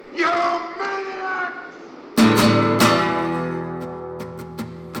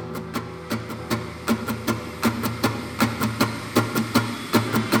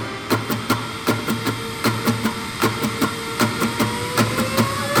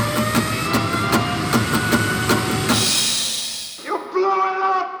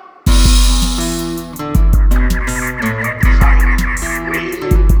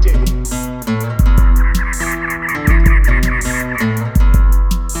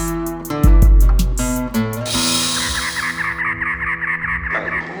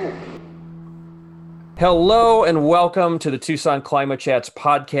Hello and welcome to the Tucson Climate Chats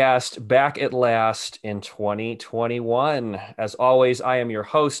podcast, back at last in 2021. As always, I am your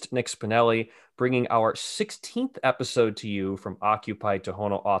host, Nick Spinelli, bringing our 16th episode to you from occupied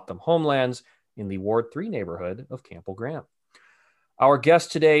Tohono O'odham homelands in the Ward 3 neighborhood of Campo Grande. Our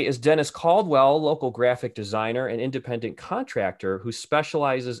guest today is Dennis Caldwell, local graphic designer and independent contractor who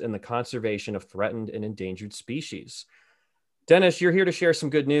specializes in the conservation of threatened and endangered species. Dennis, you're here to share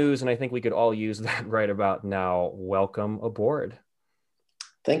some good news, and I think we could all use that right about now. Welcome aboard.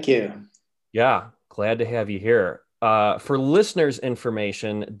 Thank you. Yeah, glad to have you here. For listeners'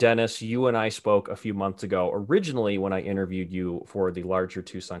 information, Dennis, you and I spoke a few months ago, originally when I interviewed you for the larger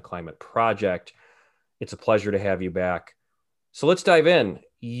Tucson Climate Project. It's a pleasure to have you back. So let's dive in.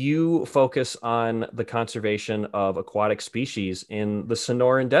 You focus on the conservation of aquatic species in the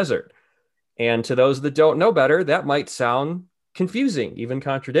Sonoran Desert. And to those that don't know better, that might sound confusing, even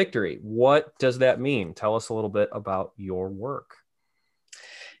contradictory. What does that mean? Tell us a little bit about your work.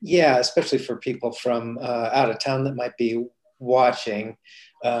 Yeah, especially for people from out of town that might be watching.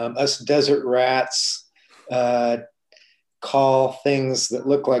 Us desert rats call things that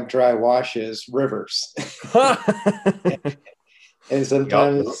look like dry washes rivers. And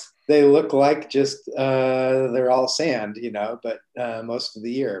sometimes yep. They look like just they're all sand, but most of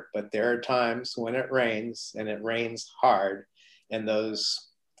the year. But there are times when it rains, and it rains hard, and those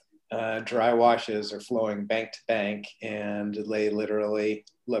dry washes are flowing bank to bank, and they literally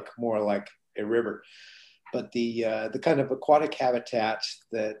look more like a river. But the kind of aquatic habitat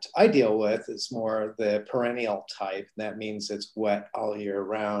that I deal with is more the perennial type. That means it's wet all year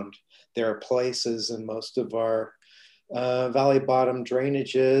round. There are places in most of our valley bottom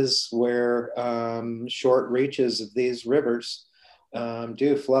drainages where short reaches of these rivers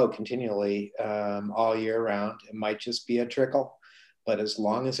do flow continually all year round. It might just be a trickle, but as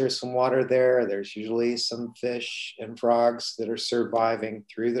long as there's some water there, there's usually some fish and frogs that are surviving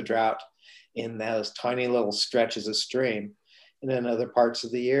through the drought in those tiny little stretches of stream. And in other parts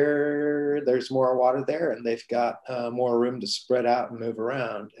of the year, there's more water there, and they've got more room to spread out and move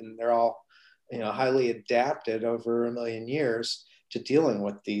around. And they're all highly adapted over a million years to dealing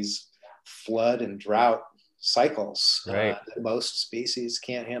with these flood and drought cycles right. That most species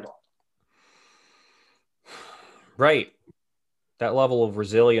can't handle. Right. That level of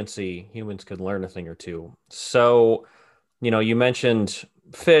resiliency, humans could learn a thing or two. So, you mentioned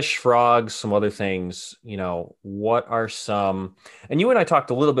fish, frogs, some other things. What are some, and you and I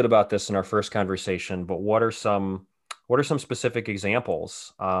talked a little bit about this in our first conversation, but what are some specific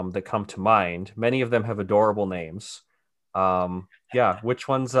examples that come to mind? Many of them have adorable names. Which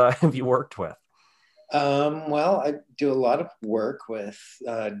ones have you worked with? Well, I do a lot of work with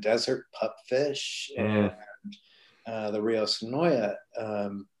desert pupfish and the Rio Sonoya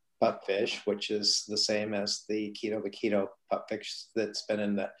pupfish, which is the same as the Quito vaquito pupfish that's been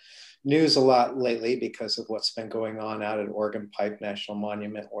in the news a lot lately because of what's been going on out at Organ Pipe National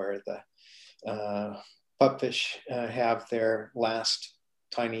Monument, where the pupfish have their last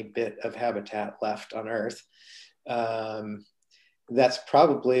tiny bit of habitat left on Earth. That's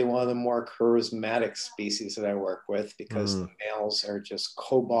probably one of the more charismatic species that I work with because the males are just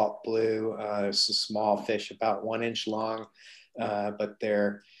cobalt blue. There's a small fish about 1 inch long, but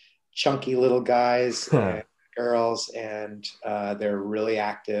they're chunky little guys and girls, and they're really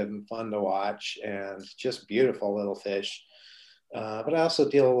active and fun to watch and just beautiful little fish. But I also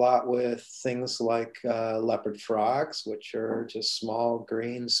deal a lot with things like leopard frogs, which are just small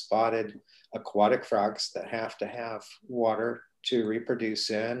green spotted aquatic frogs that have to have water to reproduce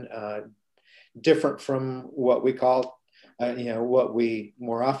in, different from what we call, what we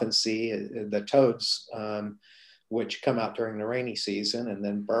more often see, the toads, which come out during the rainy season and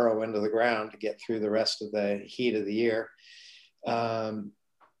then burrow into the ground to get through the rest of the heat of the year.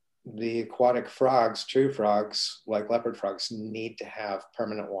 The aquatic frogs, true frogs, like leopard frogs, need to have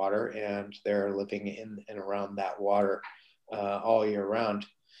permanent water, and they're living in and around that water all year round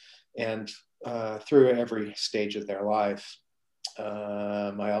and through every stage of their life.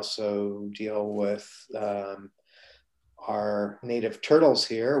 I also deal with our native turtles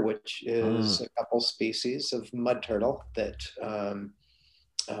here, which is a couple species of mud turtle that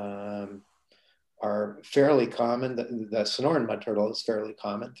are fairly common. The Sonoran mud turtle is fairly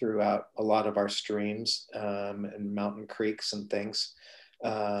common throughout a lot of our streams and mountain creeks and things,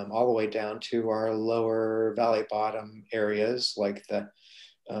 all the way down to our lower valley bottom areas like the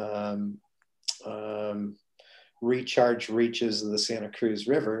recharge reaches of the Santa Cruz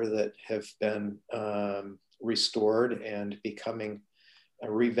River that have been restored and becoming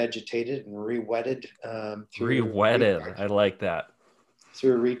revegetated and re-wetted. Re-wetted, I like that.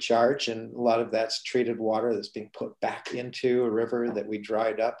 through recharge, and a lot of that's treated water that's being put back into a river that we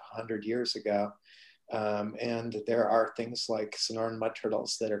dried up 100 years ago. And there are things like Sonoran mud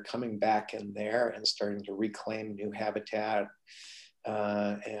turtles that are coming back in there and starting to reclaim new habitat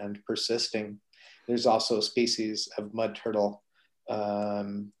and persisting. There's also a species of mud turtle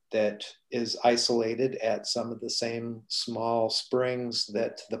that is isolated at some of the same small springs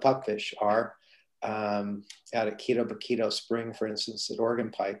that the pupfish are. Out at Quito Baquito Spring, for instance, at Oregon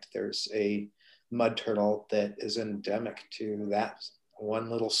Pike, there's a mud turtle that is endemic to that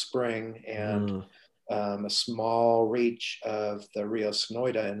one little spring, and a small reach of the Rio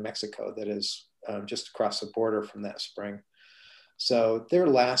Sonoita in Mexico that is just across the border from that spring. So their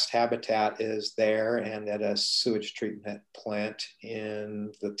last habitat is there and at a sewage treatment plant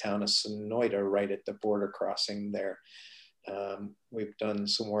in the town of Sonoita, right at the border crossing there. We've done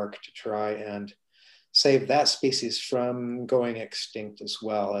some work to try and save that species from going extinct as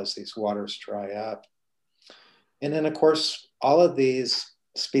well as these waters dry up. And then, of course, all of these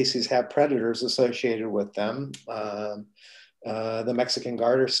species have predators associated with them. The Mexican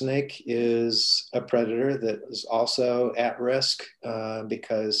garter snake is a predator that is also at risk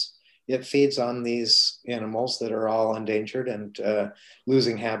because it feeds on these animals that are all endangered and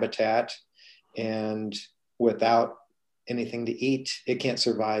losing habitat. And without anything to eat, it can't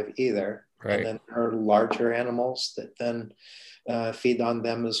survive either. Right. And then there are larger animals that then feed on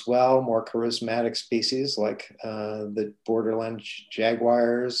them as well, more charismatic species like the borderland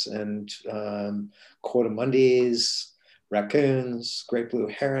jaguars and coatimundis, raccoons, great blue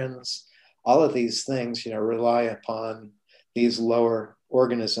herons. All of these things, rely upon these lower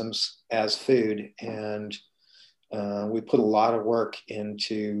organisms as food. And we put a lot of work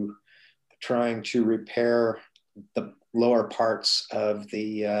into trying to repair the lower parts of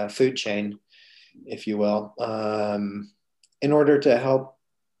the food chain, if you will, in order to help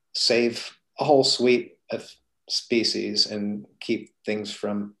save a whole suite of species and keep things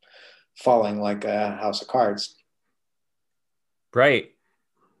from falling like a house of cards. Right.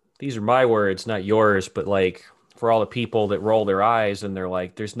 These are my words, not yours, but like for all the people that roll their eyes and they're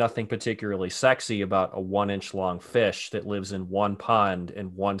like, there's nothing particularly sexy about a 1-inch long fish that lives in one pond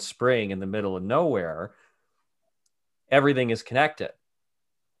in one spring in the middle of nowhere. Everything is connected.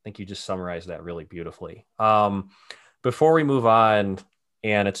 I think you just summarized that really beautifully. Before we move on,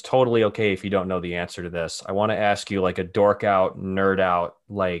 and it's totally okay if you don't know the answer to this, I want to ask you like a dork out, nerd out,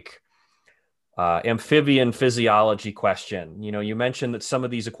 like amphibian physiology question. You mentioned that some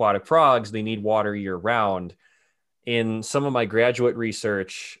of these aquatic frogs, they need water year round. In some of my graduate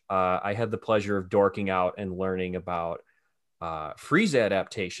research, I had the pleasure of dorking out and learning about freeze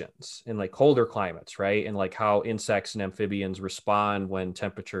adaptations in like colder climates, right? And like how insects and amphibians respond when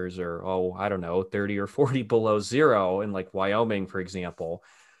temperatures are, 30 or 40 below zero in like Wyoming, for example.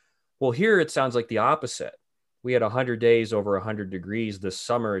 Well, here it sounds like the opposite. We had 100 days over 100 degrees this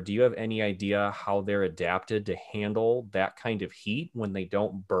summer. Do you have any idea how they're adapted to handle that kind of heat when they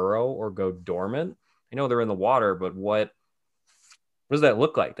don't burrow or go dormant? I know they're in the water, but what does that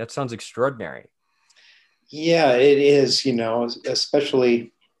look like? That sounds extraordinary. Yeah, it is,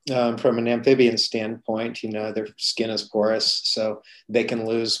 especially from an amphibian standpoint, their skin is porous, so they can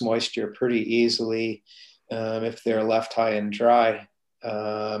lose moisture pretty easily if they're left high and dry.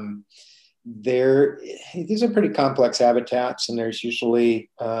 These are pretty complex habitats, and there's usually,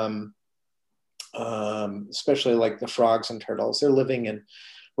 especially like the frogs and turtles, they're living in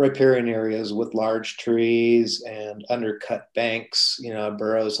riparian areas with large trees and undercut banks,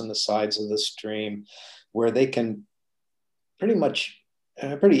 burrows in the sides of the stream, where they can pretty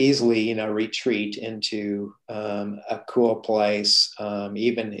easily, retreat into a cool place,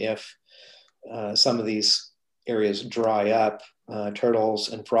 even if some of these areas dry up. Turtles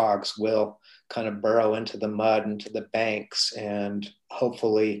and frogs will kind of burrow into the mud, into the banks, and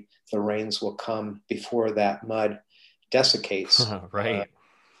hopefully the rains will come before that mud desiccates. Right.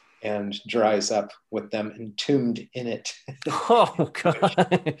 And dries up with them entombed in it. Oh, gosh.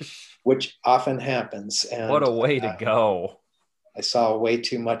 Which often happens. And what a way to go. I saw way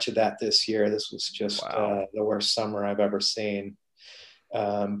too much of that this year. This was just the worst summer I've ever seen.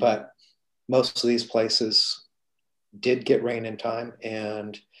 But most of these places did get rain in time,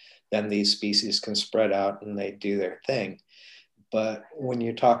 and then these species can spread out and they do their thing. But when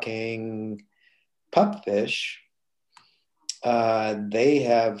you're talking pupfish, they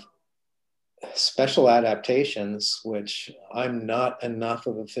have special adaptations, which I'm not enough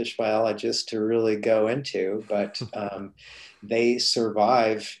of a fish biologist to really go into, but they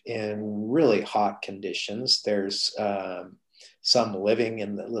survive in really hot conditions. There's some living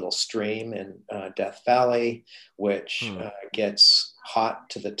in the little stream in Death Valley, which gets hot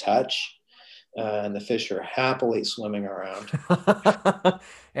to the touch, and the fish are happily swimming around.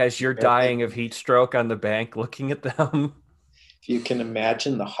 As you're dying of heat stroke on the bank looking at them. If you can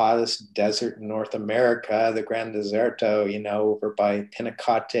imagine the hottest desert in North America, the Gran Deserto, over by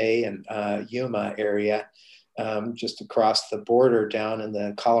Pinacate and Yuma area, just across the border down in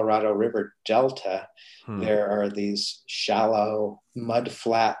the Colorado River Delta, there are these shallow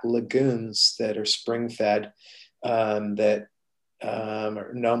mud-flat lagoons that are spring-fed that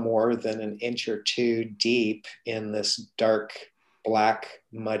are no more than an inch or two deep in this dark, black,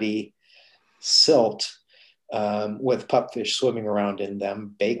 muddy silt. With pupfish swimming around in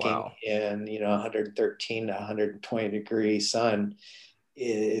them, baking in 113 to 120 degree sun.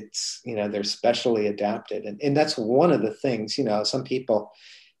 It's they're specially adapted, and that's one of the things. Some people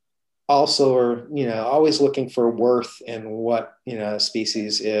also are always looking for worth in what a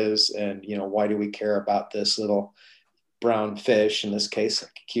species is, and why do we care about this little brown fish, in this case,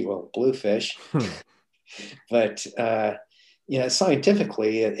 like a cute little bluefish. But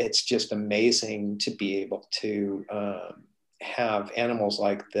scientifically, it's just amazing to be able to have animals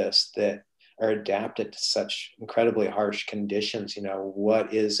like this that are adapted to such incredibly harsh conditions.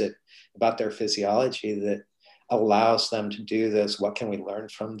 What is it about their physiology that allows them to do this? What can we learn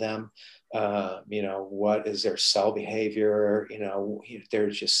from them? What is their cell behavior?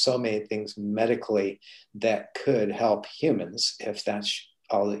 There's just so many things medically that could help humans, if that's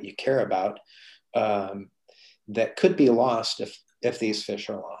all that you care about. That could be lost if these fish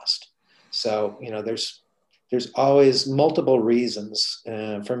are lost. So there's always multiple reasons.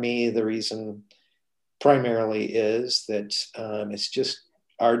 For me, the reason primarily is that it's just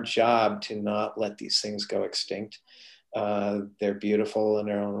our job to not let these things go extinct. They're beautiful in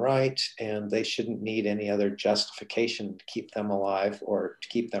their own right, and they shouldn't need any other justification to keep them alive or to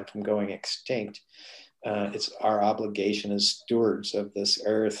keep them from going extinct. It's our obligation as stewards of this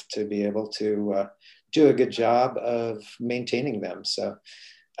earth to be able to do a good job of maintaining them. So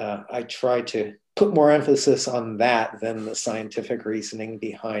I try to put more emphasis on that than the scientific reasoning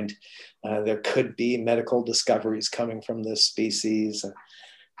behind there could be medical discoveries coming from this species,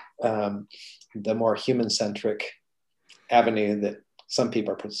 and the more human-centric avenue that some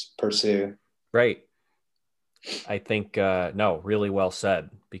people pursue. Right. I think, no, really well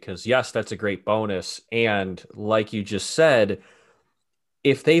said, because yes, that's a great bonus. And like you just said,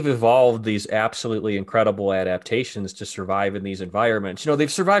 if they've evolved these absolutely incredible adaptations to survive in these environments,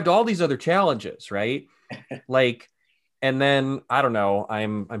 they've survived all these other challenges, right? And then I don't know,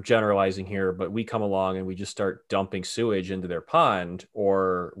 I'm generalizing here, but we come along and we just start dumping sewage into their pond,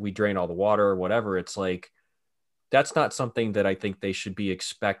 or we drain all the water or whatever. It's like, that's not something that I think they should be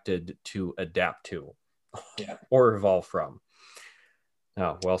expected to adapt to or evolve from.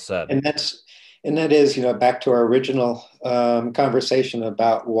 Oh, well said. And that is, back to our original conversation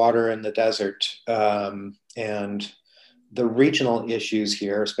about water in the desert, and the regional issues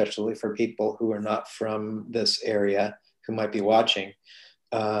here, especially for people who are not from this area who might be watching.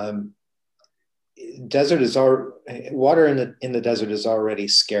 Water in the desert is already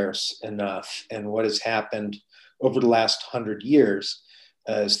scarce enough, and what has happened over the last 100 years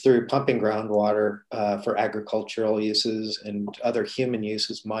is through pumping groundwater for agricultural uses and other human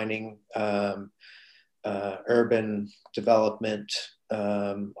uses, mining, urban development,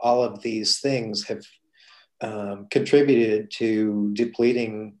 all of these things have contributed to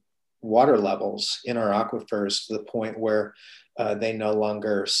depleting water levels in our aquifers to the point where they no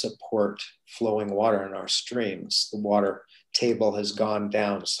longer support flowing water in our streams. The water table has gone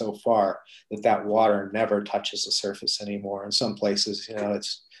down so far that water never touches the surface anymore. In some places,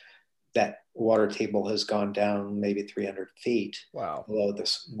 it's that water table has gone down maybe 300 feet below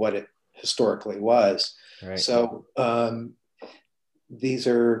what it historically was. Right. So these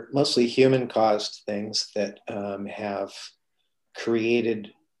are mostly human-caused things that have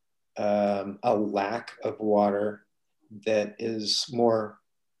created a lack of water that is more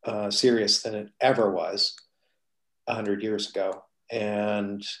serious than it ever was 100 years ago.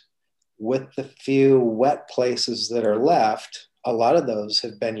 And with the few wet places that are left, a lot of those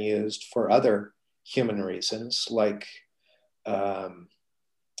have been used for other human reasons, like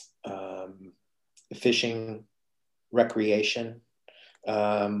fishing, recreation.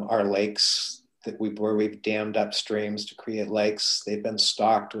 Our lakes where we've dammed up streams to create lakes, they've been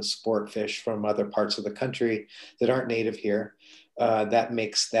stocked with sport fish from other parts of the country that aren't native here. That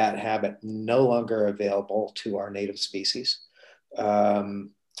makes that habit no longer available to our native species.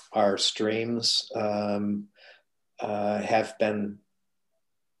 Our streams have been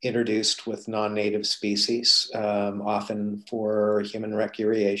introduced with non-native species, often for human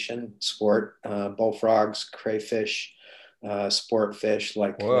recreation, sport, bullfrogs, crayfish, sport fish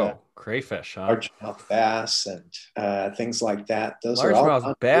like Whoa, crayfish, huh? largemouth bass and things like that. Those are all Largemouth found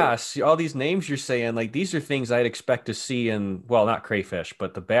here. bass, all these names you're saying, like these are things I'd expect to see in, well, not crayfish,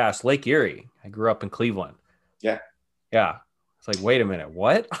 but the bass, Lake Erie. I grew up in Cleveland. Yeah. Yeah. It's like, wait a minute,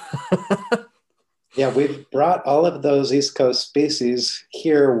 what? Yeah, we've brought all of those East Coast species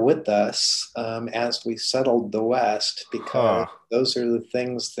here with us as we settled the West because Huh. those are the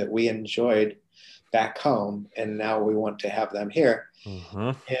things that we enjoyed back home, and now we want to have them here.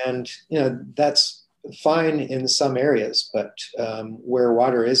 Hmm. And that's fine in some areas, but where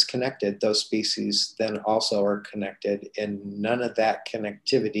water is connected, those species then also are connected, and none of that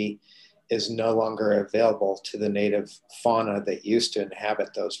connectivity is no longer available to the native fauna that used to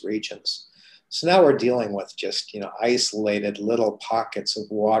inhabit those regions. So now we're dealing with just isolated little pockets of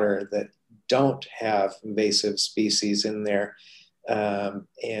water that don't have invasive species in there,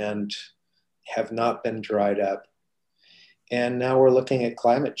 and have not been dried up. And now we're looking at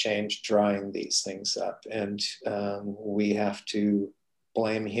climate change drying these things up. And we have to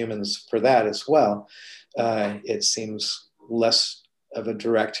blame humans for that as well. It seems less of a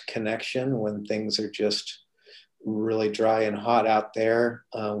direct connection when things are just really dry and hot out there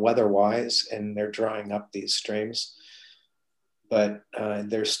weather-wise, and they're drying up these streams. But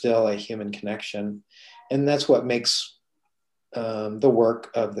there's still a human connection. And that's what makes the work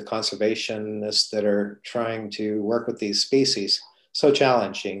of the conservationists that are trying to work with these species so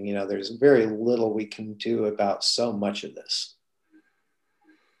challenging. There's very little we can do about so much of this.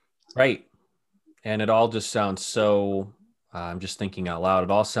 Right. And it all just sounds so, I'm just thinking out loud,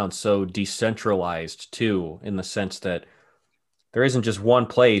 it all sounds so decentralized too, in the sense that there isn't just one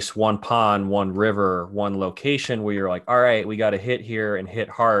place, one pond, one river, one location where you're like, all right, we got to hit here and hit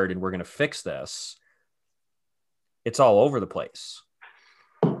hard and we're going to fix this. It's all over the place.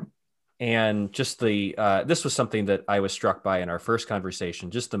 And just this was something that I was struck by in our first conversation,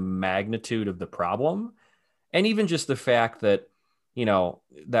 just the magnitude of the problem. And even just the fact that,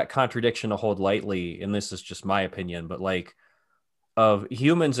 that contradiction to hold lightly, and this is just my opinion, but like, of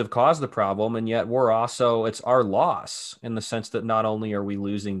humans have caused the problem, and yet it's our loss, in the sense that not only are we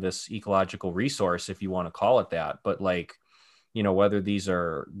losing this ecological resource, if you want to call it that, but like, whether these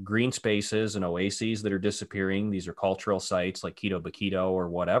are green spaces and oases that are disappearing, these are cultural sites like Quito Baquito or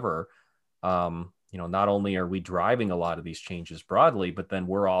whatever. Not only are we driving a lot of these changes broadly, but then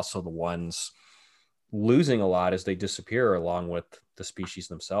we're also the ones losing a lot as they disappear along with the species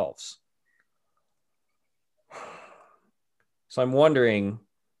themselves. So I'm wondering,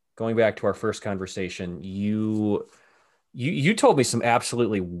 going back to our first conversation, you told me some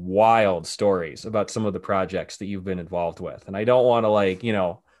absolutely wild stories about some of the projects that you've been involved with. And I don't want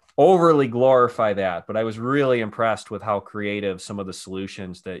to overly glorify that, but I was really impressed with how creative some of the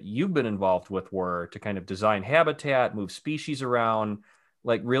solutions that you've been involved with were to kind of design habitat, move species around,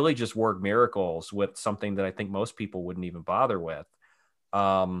 like really just work miracles with something that I think most people wouldn't even bother with.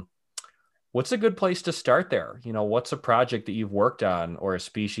 Um, What's a good place to start there? What's a project that you've worked on or a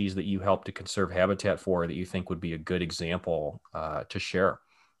species that you helped to conserve habitat for that you think would be a good example to share?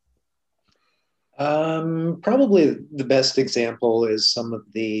 Probably the best example is some of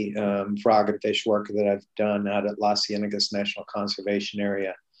the frog and fish work that I've done out at Las Ciénegas National Conservation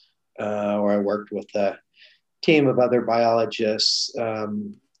Area, where I worked with a team of other biologists.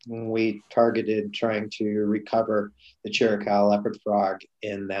 We targeted trying to recover the Chiricahua leopard frog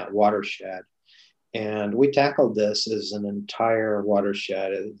in that watershed. And we tackled this as an entire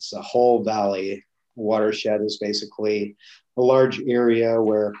watershed. It's a whole valley. Watershed is basically a large area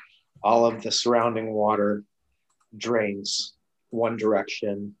where all of the surrounding water drains one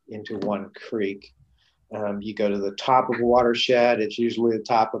direction into one creek. You go to the top of a watershed, it's usually the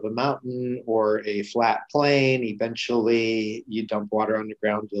top of a mountain or a flat plain. Eventually, you dump water on the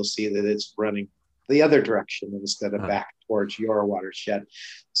ground, you'll see that it's running the other direction instead of back towards your watershed.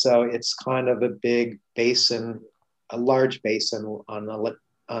 So it's kind of a big basin, a large basin on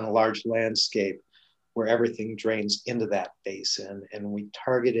a large landscape where everything drains into that basin. And we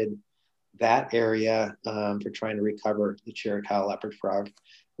targeted that area for trying to recover the Chiricahua leopard frog.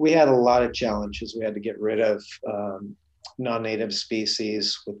 We had a lot of challenges. We had to get rid of non-native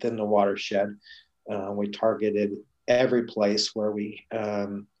species within the watershed. We targeted every place where we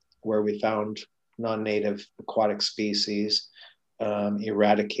found non-native aquatic species,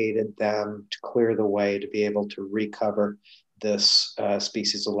 eradicated them to clear the way to be able to recover this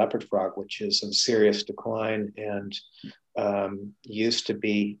species of leopard frog, which is in serious decline and used to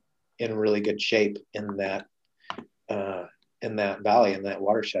be in really good shape in that valley, in that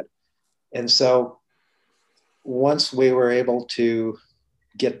watershed. And so once we were able to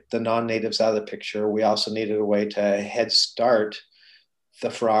get the non-natives out of the picture, we also needed a way to head start the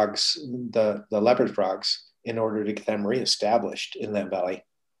frogs, the leopard frogs, in order to get them reestablished in that valley.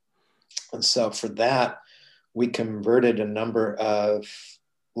 And so for that, we converted a number of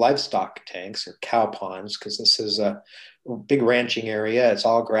livestock tanks or cow ponds, because this is a big ranching area. It's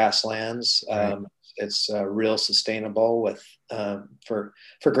all grasslands. Right. It's real sustainable with for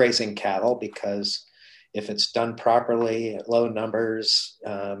grazing cattle, because if it's done properly at low numbers,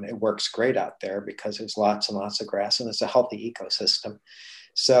 it works great out there because there's lots and lots of grass and it's a healthy ecosystem.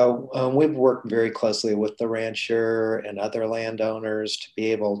 So we've worked very closely with the rancher and other landowners to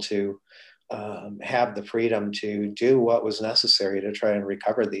be able to have the freedom to do what was necessary to try and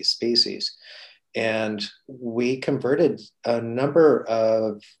recover these species. And we converted a number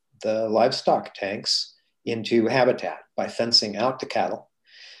of the livestock tanks into habitat by fencing out the cattle.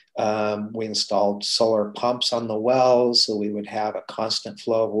 We installed solar pumps on the wells, so we would have a constant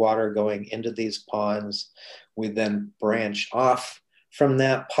flow of water going into these ponds. We then branch off from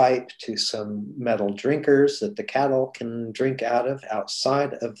that pipe to some metal drinkers that the cattle can drink out of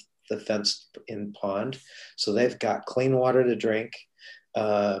outside of the fenced in pond. So they've got clean water to drink.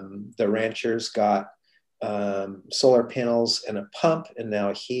 The rancher's got solar panels and a pump, and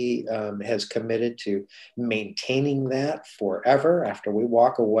now he has committed to maintaining that forever after we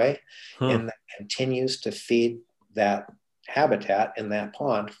walk away. And that continues to feed that habitat in that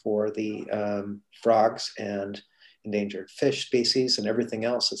pond for the frogs and endangered fish species and everything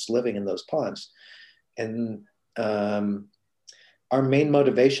else that's living in those ponds. And our main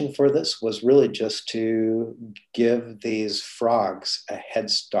motivation for this was really just to give these frogs a head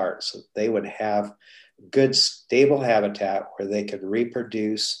start so they would have good, stable habitat where they could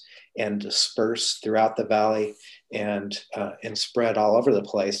reproduce and disperse throughout the valley and spread all over the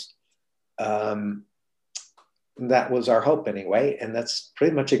place. That was our hope anyway, and that's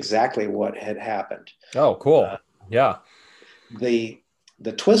pretty much exactly what had happened. Oh, cool. Yeah.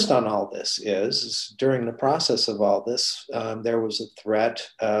 The twist on all this is during the process of all this, there was a threat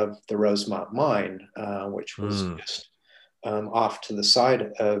of the Rosemont mine, which was just off to the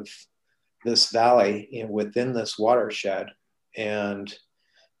side of this valley within this watershed. And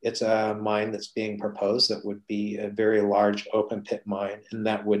it's a mine that's being proposed that would be a very large open pit mine, and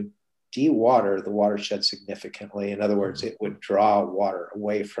that would dewater the watershed significantly. In other words, it would draw water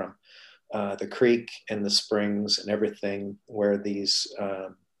away from the creek and the springs and everything where these,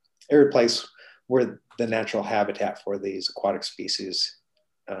 every place where the natural habitat for these aquatic species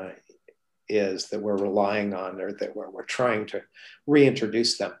is that we're relying on, or that we're trying to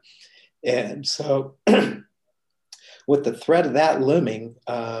reintroduce them. And so with the threat of that looming,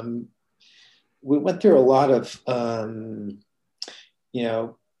 we went through a lot of,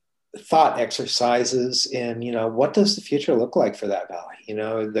 thought exercises in, what does the future look like for that valley?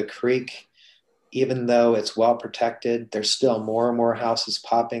 The creek, even though it's well protected, there's still more and more houses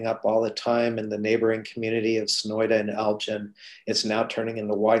popping up all the time in the neighboring community of Sonoyta and Elgin. It's now turning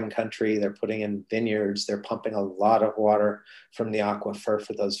into wine country. They're putting in vineyards. They're pumping a lot of water from the aquifer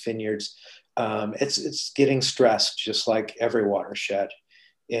for those vineyards. It's getting stressed, just like every watershed.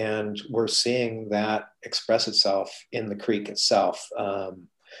 And we're seeing that express itself in the creek itself.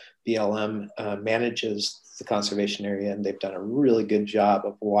 BLM manages the conservation area, and they've done a really good job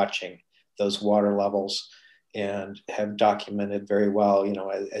of watching those water levels and have documented very well,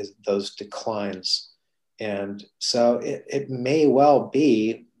 as those declines. And so it may well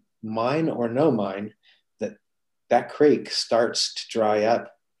be, mine or no mine, that creek starts to dry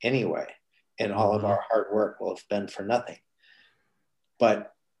up anyway, and all of our hard work will have been for nothing.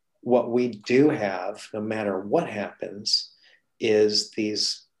 But what we do have, no matter what happens, is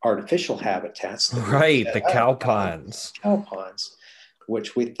these artificial habitats. Right, the cow ponds. Cow ponds,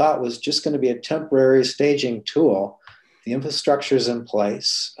 which we thought was just going to be a temporary staging tool. The infrastructure is in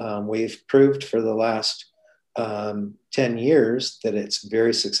place. We've proved for the last 10 years that it's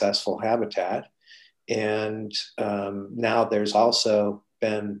very successful habitat. And now there's also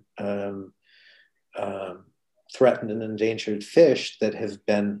been threatened and endangered fish that have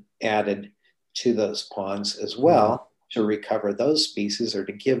been added to those ponds as well, to recover those species or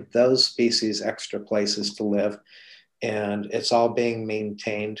to give those species extra places to live. And it's all being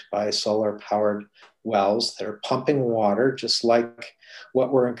maintained by solar powered wells that are pumping water, just like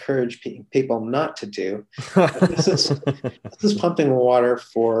what we're encouraging people not to do. This is pumping water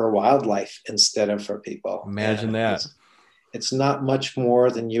for wildlife instead of for people. Imagine that. It's not much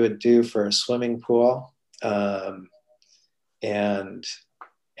more than you would do for a swimming pool. And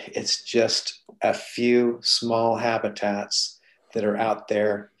it's just a few small habitats that are out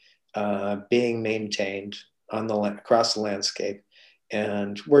there being maintained across the landscape.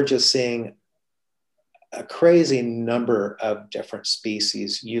 And we're just seeing a crazy number of different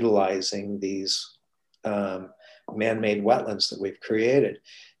species utilizing these man-made wetlands that we've created.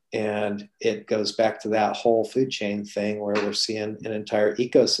 And it goes back to that whole food chain thing where we're seeing an entire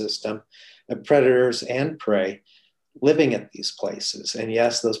ecosystem of predators and prey living at these places. And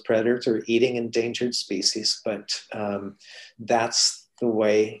yes, those predators are eating endangered species, but that's the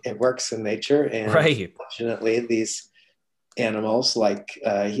way it works in nature. And Right. fortunately, these animals like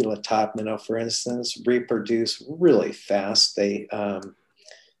Gila top minnow, for instance, reproduce really fast. They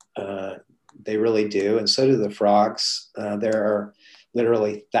really do, and so do the frogs. There are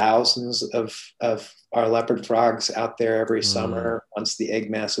literally thousands of our leopard frogs out there every summer once the egg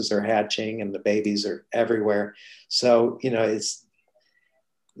masses are hatching and the babies are everywhere. So, it's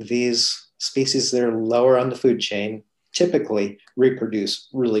these species that are lower on the food chain typically reproduce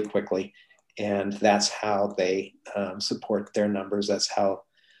really quickly. And that's how they support their numbers. That's how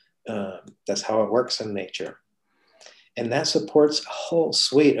it works in nature. And that supports a whole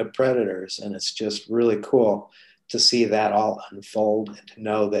suite of predators. And it's just really cool to see that all unfold and to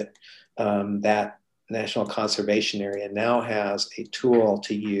know that that National Conservation Area now has a tool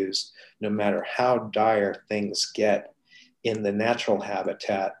to use no matter how dire things get in the natural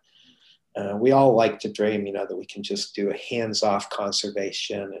habitat. We all like to dream, that we can just do a hands-off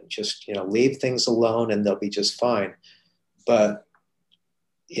conservation and just, leave things alone and they'll be just fine. But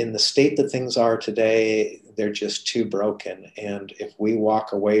in the state that things are today, they're just too broken. And if we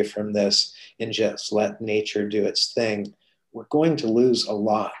walk away from this and just let nature do its thing, we're going to lose a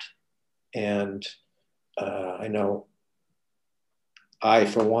lot. And I know I,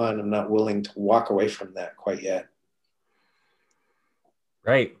 for one, am not willing to walk away from that quite yet.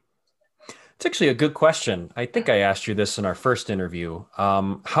 Right. It's actually a good question. I think I asked you this in our first interview.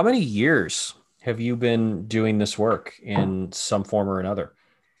 How many years have you been doing this work in some form or another?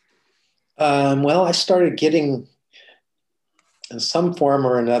 Well, I started getting in some form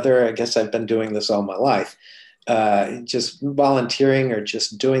or another. I guess I've been doing this all my life, just volunteering or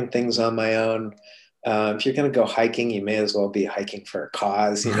just doing things on my own. If you're going to go hiking, you may as well be hiking for a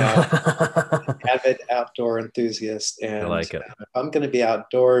cause, avid outdoor enthusiast. I And like it. if I'm going to be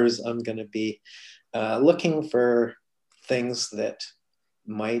outdoors, I'm going to be looking for things that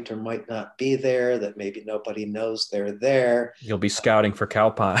might or might not be there, that maybe nobody knows they're there. You'll be scouting for cow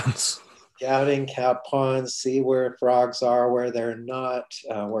ponds. Scouting cow ponds, see where frogs are, where they're not,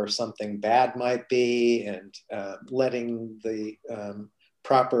 where something bad might be, and letting the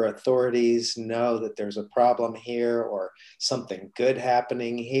proper authorities know that there's a problem here or something good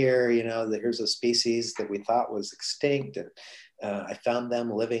happening here. That here's a species that we thought was extinct, and I found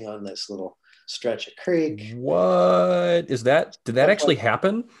them living on this little stretch of creek. What is that? Did that actually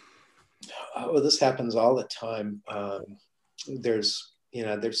happen? Oh, this happens all the time. There's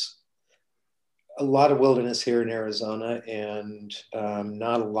a lot of wilderness here in Arizona, and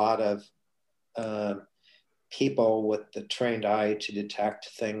not a lot of people with the trained eye to detect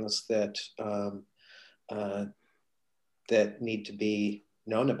things that that need to be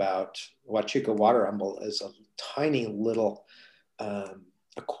known about. Huachuca water umbel is a tiny little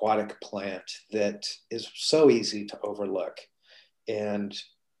aquatic plant that is so easy to overlook, and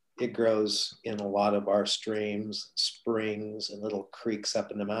it grows in a lot of our streams, springs, and little creeks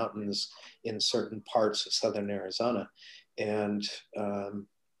up in the mountains in certain parts of southern Arizona. And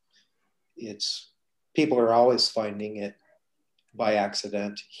it's people are always finding it by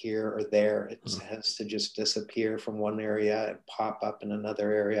accident here or there. It tends to just disappear from one area and pop up in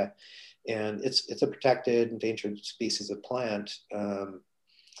another area. And it's a protected endangered species of plant.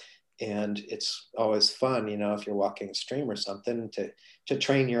 And it's always fun, if you're walking a stream or something, to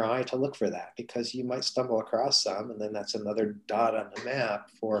train your eye to look for that, because you might stumble across some, and then that's another dot on the map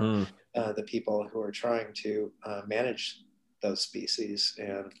for the people who are trying to manage those species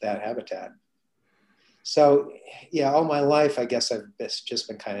and that habitat. So, yeah, all my life, I guess I've just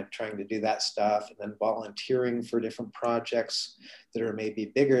been kind of trying to do that stuff, and then volunteering for different projects that are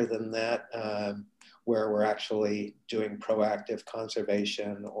maybe bigger than that. Where we're actually doing proactive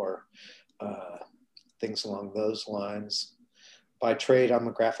conservation or things along those lines. By trade, I'm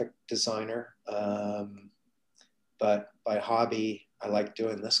a graphic designer, but by hobby, I like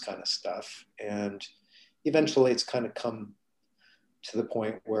doing this kind of stuff. And eventually it's kind of come to the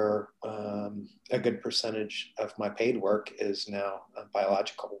point where a good percentage of my paid work is now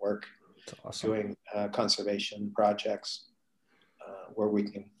biological work. That's awesome. Doing conservation projects where we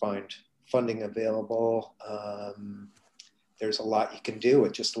can find funding available. There's a lot you can do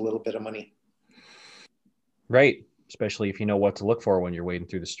with just a little bit of money. Right. Especially if you know what to look for when you're wading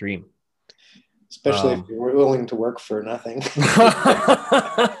through the stream. especially if you're willing to work for nothing.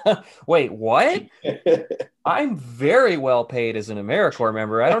 Wait, what? I'm very well paid as an AmeriCorps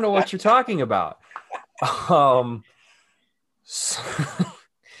member. I don't know what you're talking about. So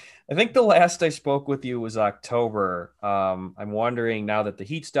I think the last I spoke with you was October. I'm wondering now that the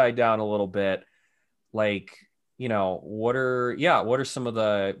heat's died down a little bit, like, what are some of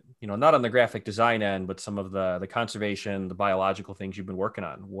the, not on the graphic design end, but some of the conservation, the biological things you've been working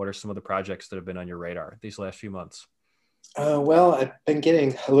on? What are some of the projects that have been on your radar these last few months? Well, I've been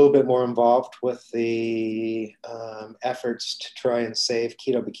getting a little bit more involved with the efforts to try and save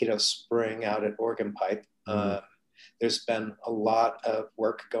Quito Baquito Spring out at Organ Pipe. There's been a lot of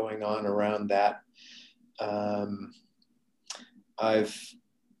work going on around that. I've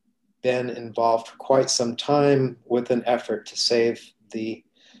been involved for quite some time with an effort to save the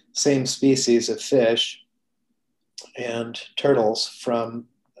same species of fish and turtles from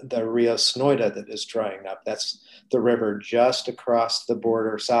the Rio Sonoita that is drying up. That's the river just across the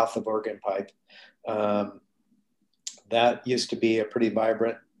border south of Organ Pipe. That used to be a pretty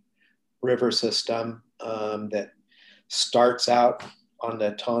vibrant river system that starts out on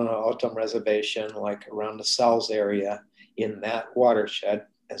the Tohono O'odham Reservation, like around the Sal's area in that watershed,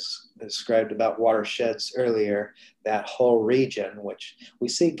 as described about watersheds earlier, that whole region, which we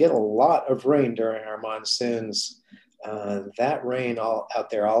see get a lot of rain during our monsoons. That rain all out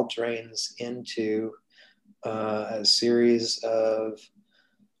there all drains into a series of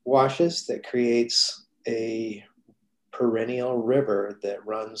washes that creates a perennial river that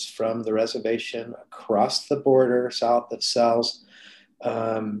runs from the reservation across the border south of Sal's,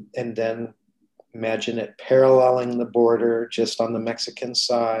 and then imagine it paralleling the border just on the Mexican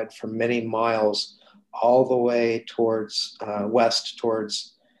side for many miles, all the way towards west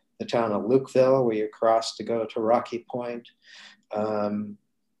towards the town of Lukeville, where you cross to go to Rocky Point,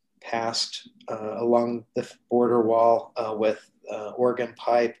 past along the border wall with Organ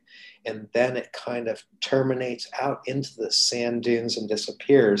Pipe, and then it kind of terminates out into the sand dunes and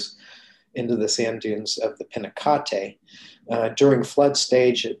disappears into the sand dunes of the Pinacate. During flood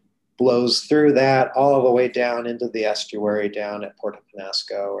stage, it blows through that all the way down into the estuary down at Puerto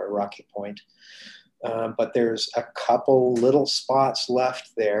Penasco or Rocky Point. But there's a couple little spots left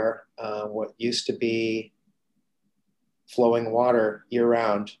there, what used to be flowing water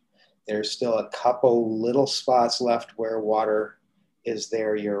year-round. There's still a couple little spots left where water is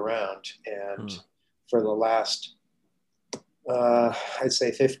there year-round. And for the last, I'd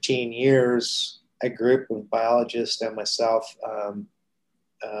say 15 years, a group of biologists and myself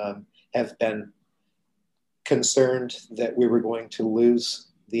have been concerned that we were going to lose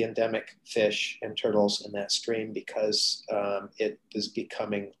the endemic fish and turtles in that stream because it is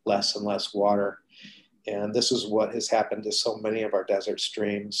becoming less and less water. And this is what has happened to so many of our desert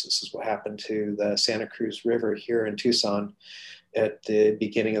streams. This is what happened to the Santa Cruz River here in Tucson at the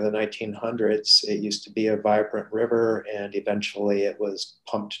beginning of the 1900s. It used to be a vibrant river, and eventually it was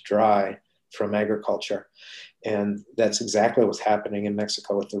pumped dry from agriculture. And that's exactly what's happening in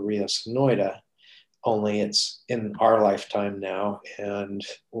Mexico with the Rio Sonoita, only it's in our lifetime now, and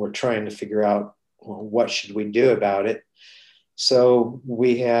we're trying to figure out, well, what should we do about it? So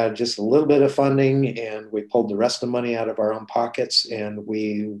we had just a little bit of funding, and we pulled the rest of the money out of our own pockets, and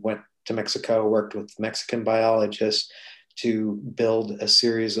we went to Mexico, worked with Mexican biologists to build a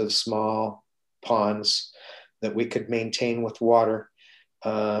series of small ponds that we could maintain with water,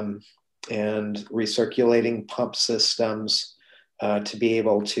 and recirculating pump systems to be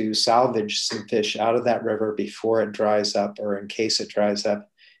able to salvage some fish out of that river before it dries up, or in case it dries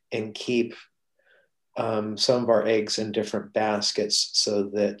up, and keep some of our eggs in different baskets so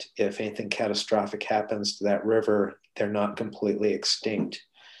that if anything catastrophic happens to that river, they're not completely extinct.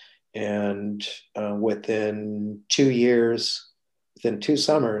 And within 2 years, within 2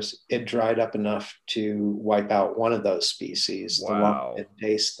 summers, it dried up enough to wipe out one of those species, the long-headed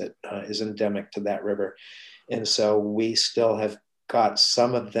dace that is endemic to that river. And so we still have got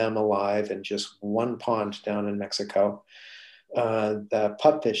some of them alive in just one pond down in Mexico. The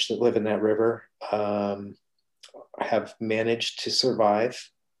pupfish that live in that river have managed to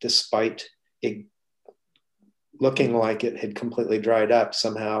survive despite it looking like it had completely dried up.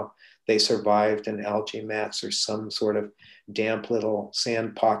 Somehow they survived in algae mats or some sort of damp little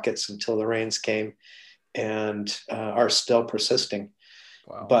sand pockets until the rains came, and are still persisting.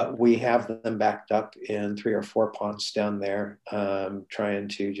 Wow. But we have them backed up in 3 or 4 ponds down there, trying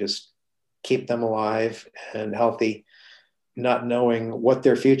to just keep them alive and healthy, not knowing what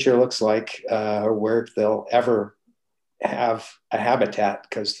their future looks like, or where they'll ever have a habitat,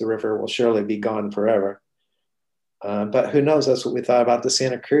 because the river will surely be gone forever. But who knows? That's what we thought about the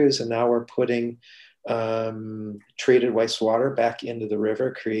Santa Cruz, and now we're putting treated wastewater back into the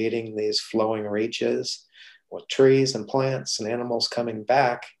river, creating these flowing reaches with trees and plants and animals coming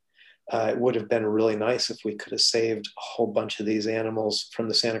back. It would have been really nice if we could have saved a whole bunch of these animals from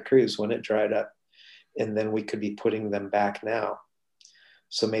the Santa Cruz when it dried up, and then we could be putting them back now.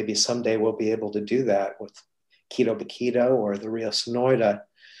 So maybe someday we'll be able to do that with Quito Baquito or the Rio Sonoita,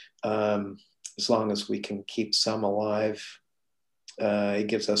 as long as we can keep some alive. It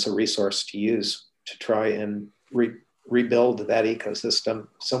gives us a resource to use to try and rebuild that ecosystem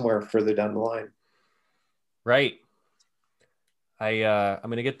somewhere further down the line. Right. I'm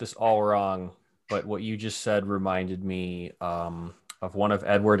gonna get this all wrong, but what you just said reminded me of one of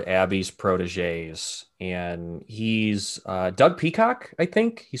Edward Abbey's proteges, and he's Doug Peacock. I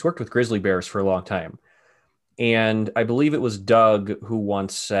think he's worked with grizzly bears for a long time, and I believe it was Doug who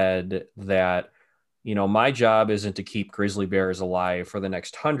once said that, my job isn't to keep grizzly bears alive for the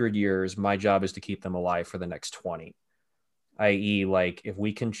next 100 years. My job is to keep them alive for the next 20. I.e., like if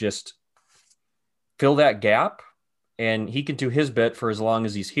we can just fill that gap and he can do his bit for as long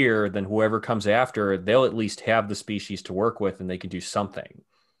as he's here, then whoever comes after, they'll at least have the species to work with and they can do something.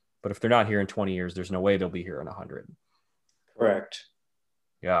 But if they're not here in 20 years, there's no way they'll be here in 100. Correct.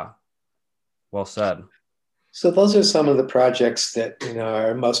 Yeah. Well said. So those are some of the projects that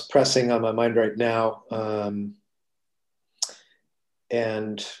are most pressing on my mind right now.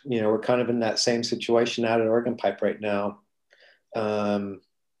 And we're kind of in that same situation out at Oregon Pipe right now. I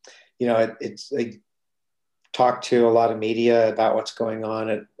talked to a lot of media about what's going on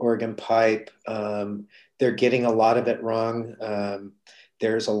at Oregon Pipe. They're getting a lot of it wrong.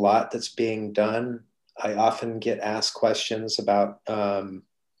 There's a lot that's being done. I often get asked questions about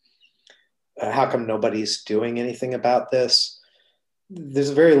how come nobody's doing anything about this. There's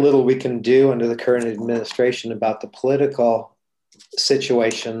very little we can do under the current administration about the political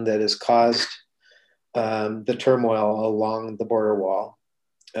situation that has caused the turmoil along the border wall.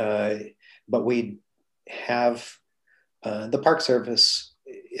 But we have the Park Service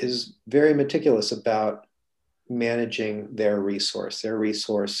is very meticulous about managing their resource. Their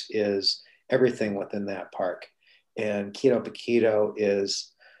resource is everything within that park. And Quito Baquito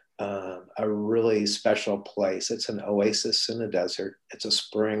is a really special place. It's an oasis in the desert. It's a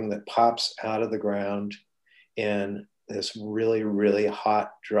spring that pops out of the ground in this really, really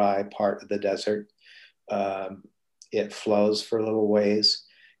hot, dry part of the desert. It flows for a little ways,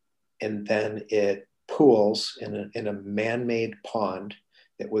 and then it pools in a man-made pond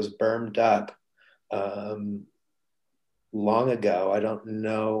that was bermed up long ago. I don't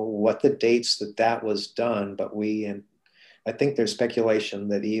know what the dates that was done, but I think there's speculation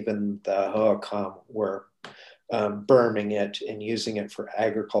that even the Hohokam were berming it and using it for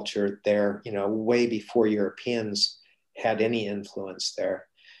agriculture there, way before Europeans had any influence there.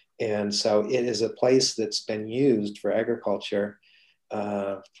 And so it is a place that's been used for agriculture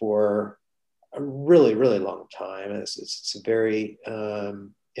for a really, really long time. It's a very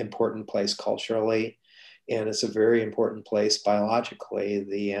important place culturally, and it's a very important place biologically.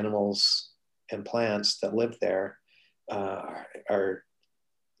 The animals and plants that live there are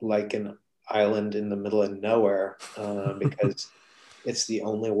like an island in the middle of nowhere because it's the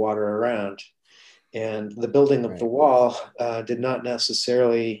only water around. And the building of the wall did not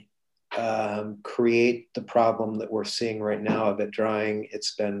necessarily create the problem that we're seeing right now of it drying.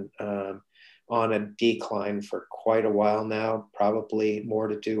 It's been on a decline for quite a while now, probably more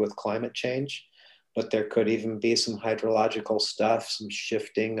to do with climate change. But there could even be some hydrological stuff, some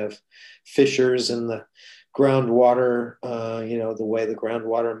shifting of fissures in the groundwater, the way the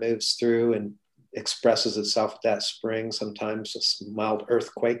groundwater moves through and expresses itself at that spring. Sometimes a mild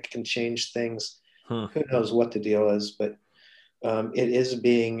earthquake can change things. Who knows what the deal is, but it is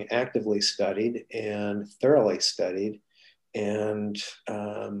being actively studied and thoroughly studied. And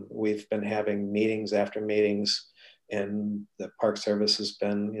we've been having meetings after meetings, and the Park Service has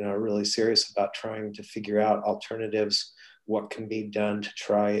been, really serious about trying to figure out alternatives, what can be done to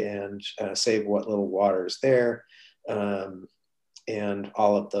try and save what little water is there, and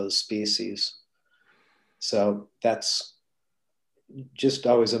all of those species. So that's just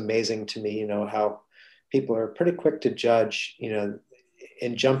always amazing to me, how people are pretty quick to judge,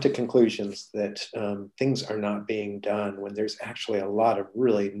 and jump to conclusions that things are not being done when there's actually a lot of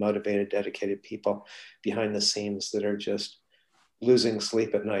really motivated, dedicated people behind the scenes that are just losing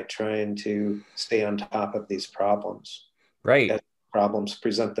sleep at night trying to stay on top of these problems. Right. As problems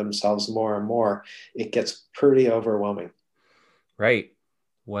present themselves more and more, it gets pretty overwhelming. Right.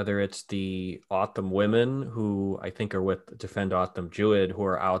 whether it's the Autumn women who I think are with Defend Autumn Jewett, who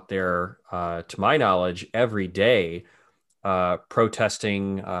are out there, to my knowledge, every day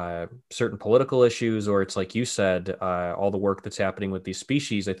protesting certain political issues, or it's like you said, all the work that's happening with these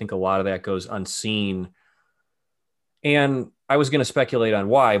species. I think a lot of that goes unseen. And I was going to speculate on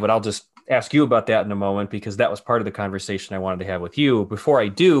why, but I'll just ask you about that in a moment because that was part of the conversation I wanted to have with you. Before I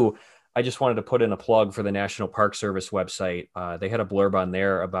do, I just wanted to put in a plug for the National Park Service website. They had a blurb on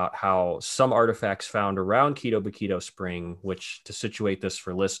there about how some artifacts found around Quito Baquito Spring, which, to situate this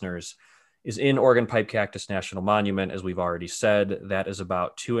for listeners, is in Oregon Pipe Cactus National Monument. As we've already said, that is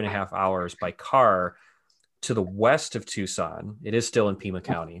about 2.5 hours by car to the west of Tucson. It is still in Pima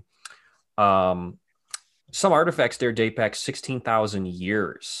County. Some artifacts there date back 16,000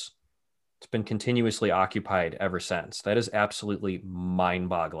 years. It's been continuously occupied ever since. That is absolutely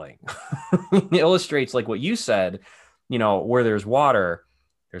mind-boggling. It illustrates, like what you said, where there's water,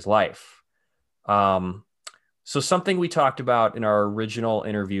 there's life. So something we talked about in our original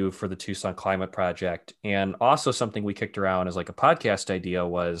interview for the Tucson Climate Project, and also something we kicked around as like a podcast idea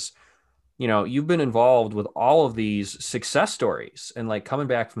was, you've been involved with all of these success stories and like coming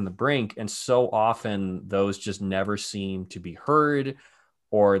back from the brink. And so often those just never seem to be heard,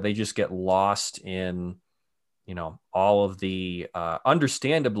 or they just get lost in, all of the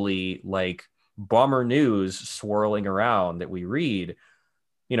understandably like bummer news swirling around that we read.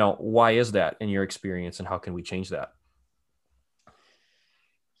 Why is that in your experience, and how can we change that?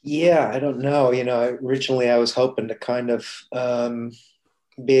 Yeah, I don't know. Originally I was hoping to kind of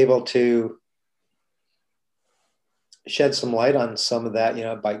be able to shed some light on some of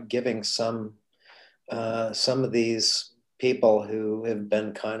that, by giving some of these people who have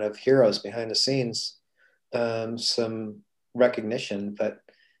been kind of heroes behind the scenes some recognition. But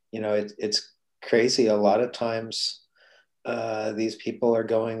it's crazy. A lot of times these people are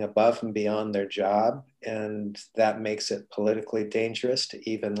going above and beyond their job, and that makes it politically dangerous to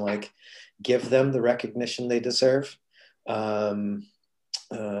even like give them the recognition they deserve.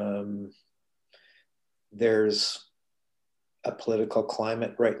 There's a political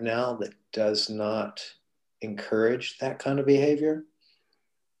climate right now that does not encourage that kind of behavior.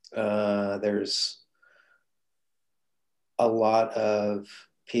 There's a lot of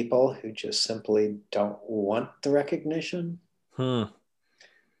people who just simply don't want the recognition.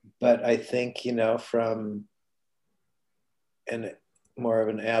 But I think, from more of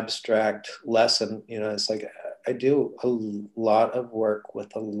an abstract lesson, it's like I do a lot of work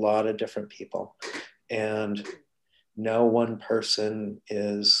with a lot of different people, and no one person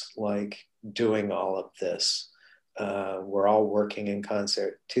is like doing all of this. We're all working in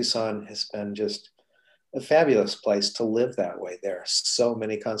concert. Tucson has been just a fabulous place to live that way. There are so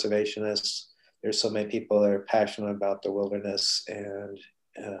many conservationists. There's so many people that are passionate about the wilderness and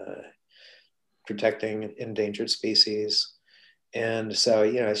protecting endangered species. And so,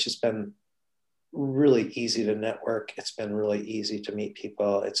 it's just been really easy to network. It's been really easy to meet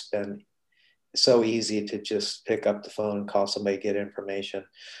people. It's been so easy to just pick up the phone and call somebody, get information,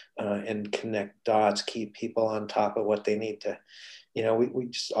 and connect dots, keep people on top of what they need to, we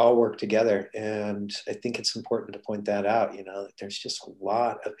just all work together. And I think it's important to point that out, that there's just a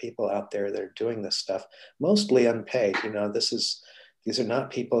lot of people out there that are doing this stuff, mostly unpaid. These are not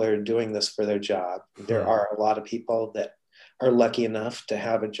people that are doing this for their job. There are a lot of people that are lucky enough to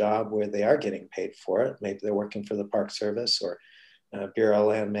have a job where they are getting paid for it. Maybe they're working for the Park Service or Bureau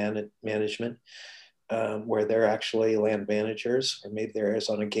of Land Management, where they're actually land managers, or maybe they're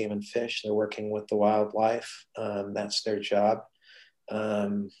Arizona Game and Fish. They're working with the wildlife. That's their job.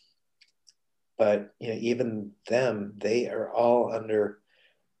 But even them, they are all under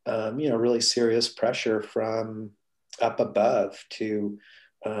really serious pressure from up above to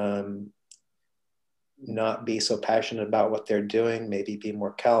not be so passionate about what they're doing, maybe be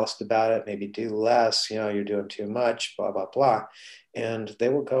more calloused about it, maybe do less, you're doing too much, blah, blah, blah. And they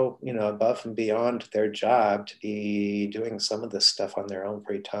will go, above and beyond their job to be doing some of this stuff on their own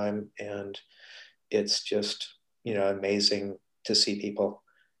free time. And it's just, amazing to see people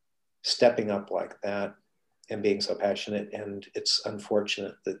stepping up like that and being so passionate. And it's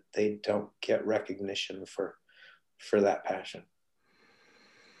unfortunate that they don't get recognition for that passion.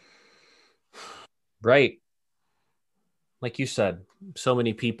 Right. Like you said, so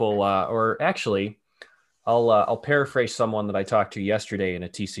many people, or actually, I'll paraphrase someone that I talked to yesterday in a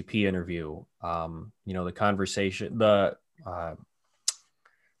TCP interview. The conversation, the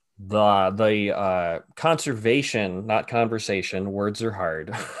conservation, not conversation, words are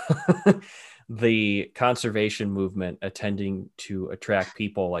hard. The conservation movement attending to attract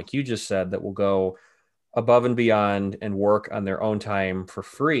people, like you just said, that will go above and beyond and work on their own time for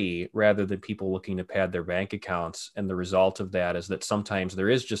free rather than people looking to pad their bank accounts. And the result of that is that sometimes there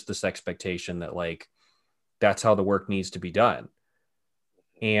is just this expectation that like that's how the work needs to be done.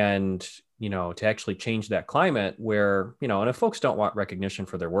 And, to actually change that climate where, and if folks don't want recognition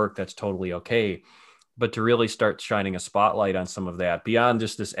for their work, that's totally okay. But to really start shining a spotlight on some of that beyond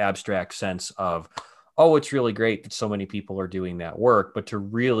just this abstract sense of, oh, it's really great that so many people are doing that work, but to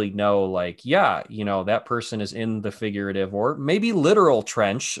really know like, yeah, that person is in the figurative or maybe literal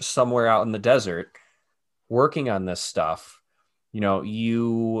trench somewhere out in the desert working on this stuff.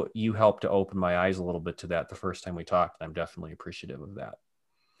 You helped to open my eyes a little bit to that the first time we talked. And I'm definitely appreciative of that.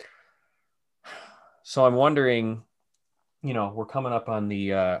 So I'm wondering, we're coming up on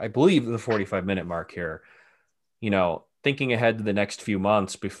the, I believe the 45-minute mark here, thinking ahead to the next few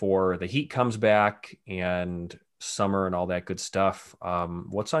months before the heat comes back and summer and all that good stuff.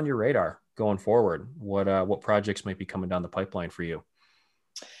 What's on your radar going forward? What projects might be coming down the pipeline for you?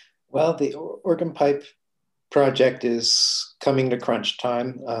 Well, the organ pipe project is coming to crunch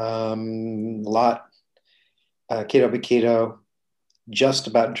time. Keto Keto just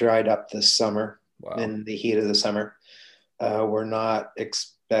about dried up this summer. Wow. In the heat of the summer. We're not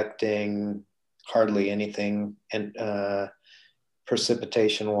expecting hardly anything and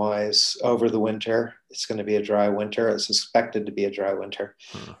precipitation wise over the winter. It's going to be a dry winter. It's expected to be a dry winter.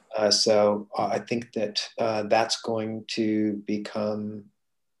 So I think that that's going to become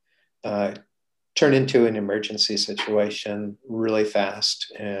turn into an emergency situation really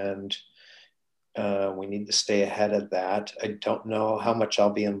fast, and we need to stay ahead of that. I don't know how much I'll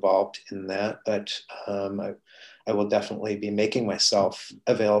be involved in that, but I will definitely be making myself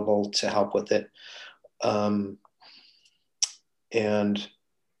available to help with it. And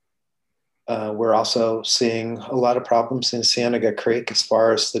we're also seeing a lot of problems in Cienega Creek as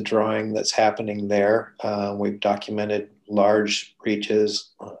far as the drawing that's happening there. We've documented large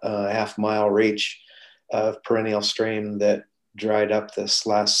reaches, half-mile reach of perennial stream that dried up this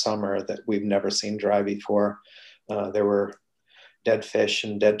last summer that we've never seen dry before. There were dead fish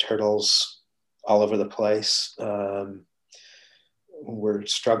and dead turtles all over the place. We're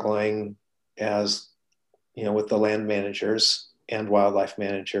struggling as, with the land managers and wildlife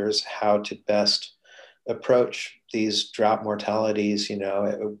managers, how to best approach these drought mortalities.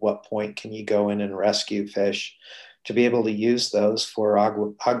 At what point can you go in and rescue fish to be able to use those for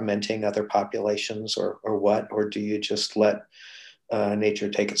augmenting other populations or what? Or do you just let nature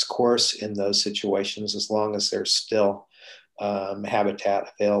take its course in those situations as long as there's still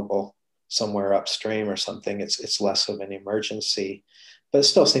habitat available somewhere upstream or something? It's less of an emergency, but it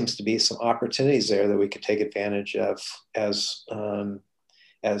still seems to be some opportunities there that we could take advantage of as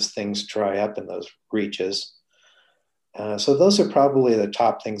things dry up in those reaches. So those are probably the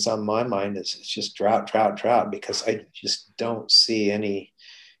top things on my mind. It's just drought, because I just don't see any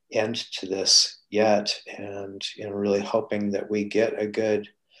end to this yet. And really hoping that we get a good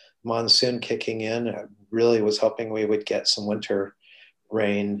monsoon kicking in. I really was hoping we would get some winter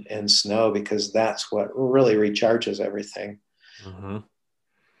rain and snow, because that's what really recharges everything. Mm-hmm.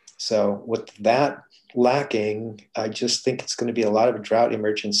 So with that lacking, I just think it's going to be a lot of drought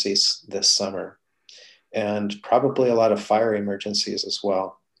emergencies this summer, and probably a lot of fire emergencies as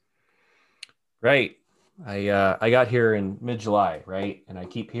well. Right. I got here in mid-July, right? And I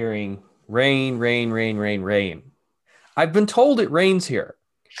keep hearing rain, rain, rain, rain, rain. I've been told it rains here.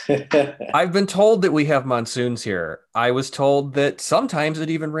 I've been told that we have monsoons here. I was told that sometimes it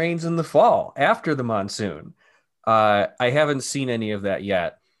even rains in the fall after the monsoon. I haven't seen any of that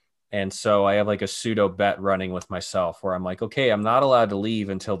yet. And so I have like a pseudo bet running with myself where I'm like, okay, I'm not allowed to leave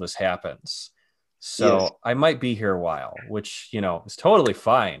until this happens. So yes. I might be here a while, which, is totally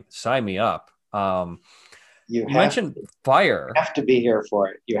fine. Sign me up. You mentioned fire. You have to be here for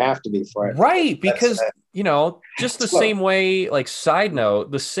it. You have to be for it. Right. Because, just the same way, like side note,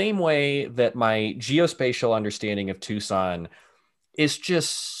 the same way that my geospatial understanding of Tucson is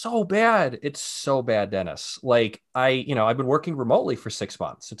just so bad. It's so bad, Dennis. Like I've been working remotely for 6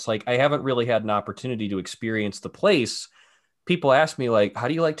 months. It's like, I haven't really had an opportunity to experience the place. People ask me like, how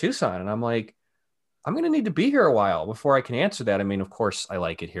do you like Tucson? And I'm like, I'm going to need to be here a while before I can answer that. I mean, of course I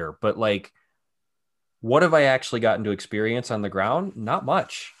like it here, but like, what have I actually gotten to experience on the ground? Not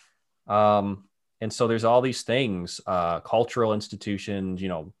much. And so there's all these things, cultural institutions,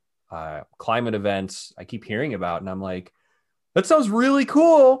 climate events I keep hearing about. And I'm like, that sounds really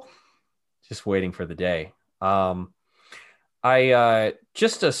cool. Just waiting for the day. Something I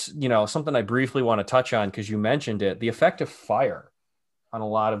briefly want to touch on, because you mentioned it, the effect of fire on a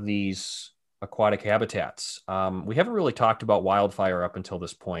lot of these aquatic habitats. We haven't really talked about wildfire up until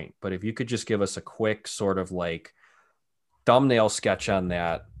this point, but if you could just give us a quick sort of like thumbnail sketch on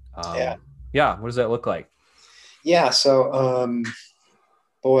that. Yeah. Yeah, what does that look like? Yeah. So,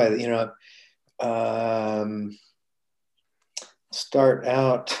 boy, um, start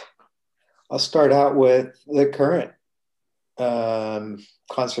out. I'll start out with the current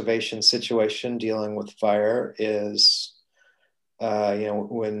conservation situation dealing with fire is,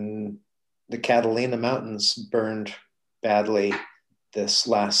 when the Catalina Mountains burned badly this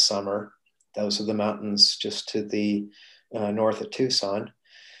last summer. Those are the mountains just to the north of Tucson.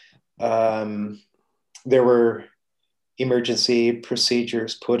 There were emergency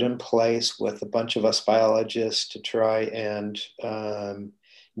procedures put in place with a bunch of us biologists to try and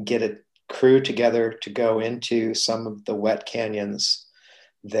get a crew together to go into some of the wet canyons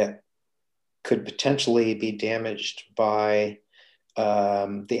that could potentially be damaged by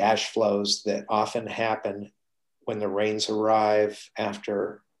the ash flows that often happen when the rains arrive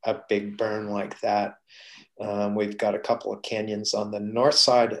after a big burn like that. We've got a couple of canyons on the north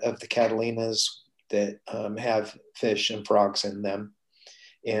side of the Catalinas that have fish and frogs in them.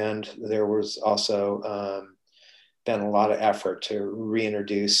 And there was also been a lot of effort to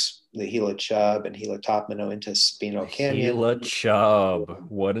reintroduce the Gila chub and Gila top minnow into Sabino Canyon. Gila chub,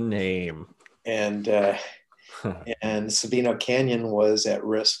 what a name. And Sabino Canyon was at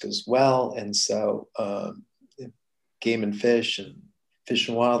risk as well. And so Game and Fish and Fish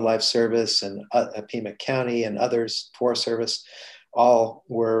and Wildlife Service and Pima County and others, Forest Service, all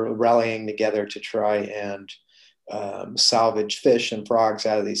were rallying together to try and salvage fish and frogs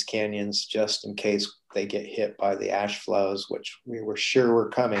out of these canyons just in case they get hit by the ash flows, which we were sure were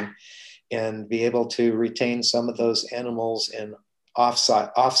coming, and be able to retain some of those animals in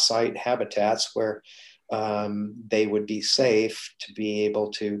off-site habitats where they would be safe to be able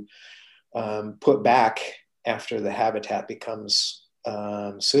to put back after the habitat becomes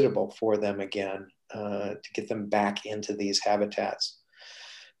suitable for them again, to get them back into these habitats.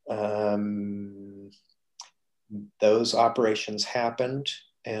 Those operations happened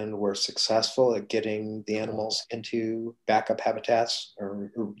and were successful at getting the animals into backup habitats,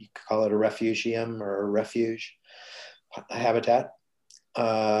 or you could call it a refugium or a refuge habitat.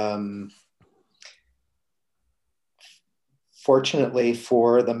 Fortunately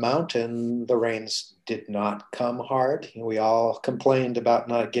for the mountain, the rains did not come hard. We all complained about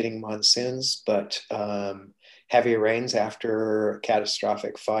not getting monsoons, but heavy rains after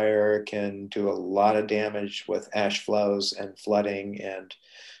catastrophic fire can do a lot of damage with ash flows and flooding and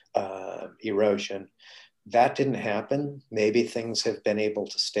erosion. That didn't happen. Maybe things have been able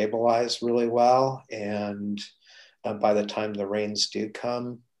to stabilize really well. And by the time the rains do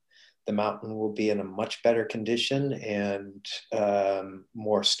come, the mountain will be in a much better condition and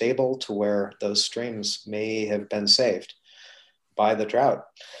more stable to where those streams may have been saved by the drought.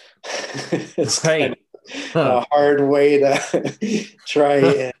 It's right. Kind of a hard way to try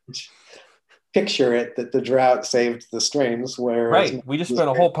and picture it, that the drought saved the streams. Whereas right. We just spent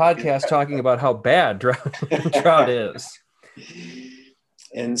a whole podcast talking about how bad drought is.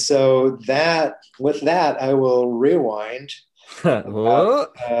 And so with that, I will rewind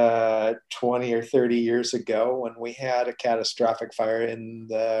about 20 or 30 years ago when we had a catastrophic fire in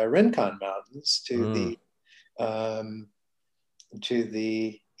the Rincon Mountains to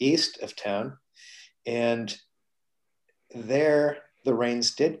the east of town. And there the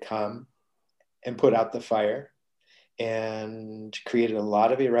rains did come and put out the fire and created a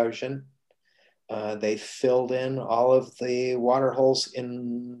lot of erosion. They filled in all of the water holes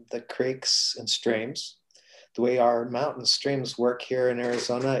in the creeks and streams. The way our mountain streams work here in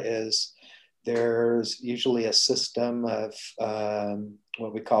Arizona is there's usually a system of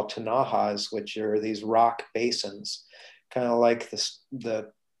what we call tinajas, which are these rock basins, kind of like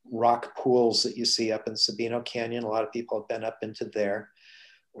the rock pools that you see up in Sabino Canyon. A lot of people have been up into there,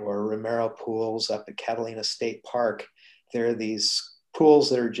 or Romero pools up at Catalina State Park. There are these pools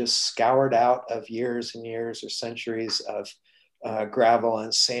that are just scoured out of years and years or centuries of gravel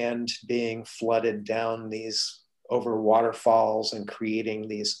and sand being flooded down these over waterfalls and creating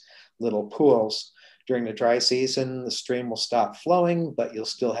these little pools. During the dry season, the stream will stop flowing, but you'll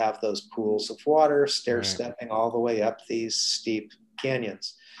still have those pools of water stair-stepping all the way up these steep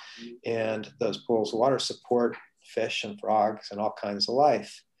canyons. And those pools of water support fish and frogs and all kinds of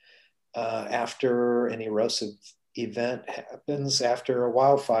life. After an erosive event happens, after a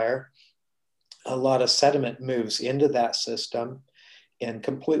wildfire, a lot of sediment moves into that system and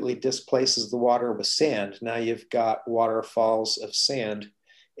completely displaces the water with sand. Now you've got waterfalls of sand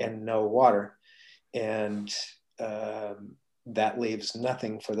and no water. And that leaves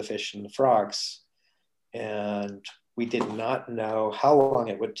nothing for the fish and the frogs. And we did not know how long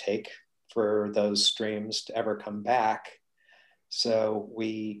it would take for those streams to ever come back. So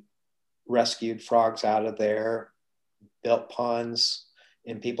we rescued frogs out of there, built ponds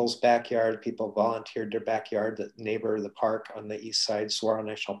in people's backyard. People volunteered their backyard that neighbor the park on the east side, Saguaro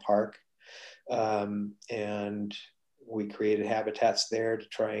National Park. And we created habitats there to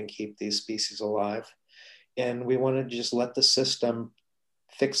try and keep these species alive. And we wanted to just let the system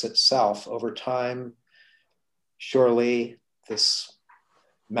fix itself over time. Surely this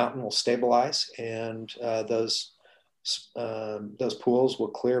mountain will stabilize, and those pools will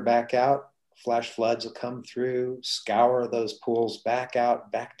clear back out. Flash floods will come through, scour those pools back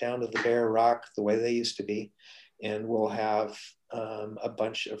out, back down to the bare rock the way they used to be, and we'll have a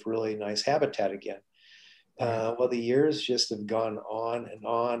bunch of really nice habitat again. Well, the years just have gone on and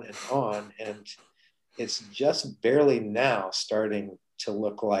on and on, and it's just barely now starting to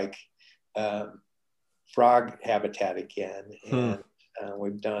look like frog habitat again. And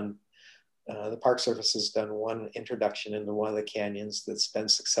we've done, the Park Service has done one introduction into one of the canyons that's been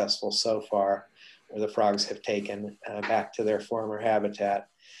successful so far, where the frogs have taken back to their former habitat.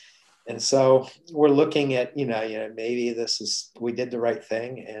 And so we're looking at, maybe we did the right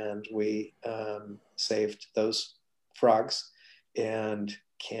thing, and we saved those frogs and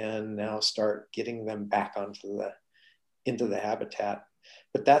can now start getting them back into the habitat.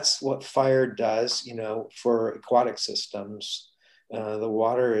 But that's what fire does, for aquatic systems. The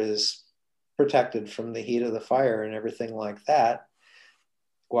water is protected from the heat of the fire and everything like that.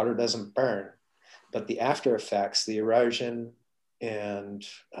 Water doesn't burn, but the after effects, the erosion and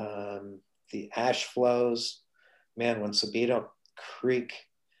the ash flows, man, when Sabino Creek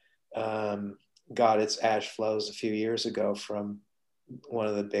got its ash flows a few years ago from one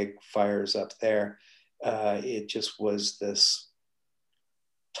of the big fires up there, it just was this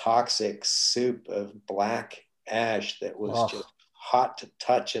toxic soup of black ash that was just hot to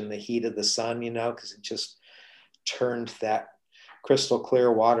touch in the heat of the sun, because it just turned that crystal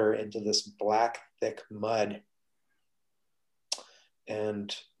clear water into this black, thick mud.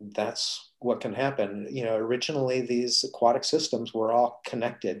 And that's what can happen. Originally these aquatic systems were all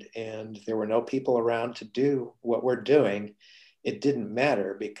connected, and there were no people around to do what we're doing. It didn't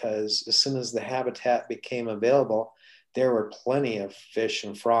matter, because as soon as the habitat became available, there were plenty of fish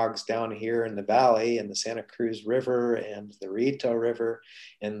and frogs down here in the valley, and the Santa Cruz River and the Rito River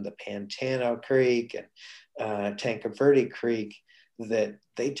and the Pantano Creek and Tanque Verde Creek, that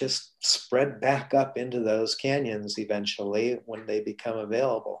they just spread back up into those canyons eventually when they become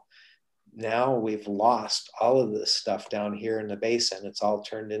available. Now we've lost all of this stuff down here in the basin. It's all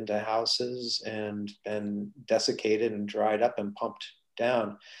turned into houses and been desiccated and dried up and pumped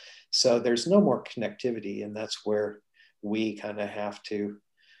down. So there's no more connectivity, and that's where we kind of have to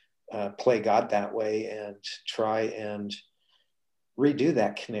play God that way and try and redo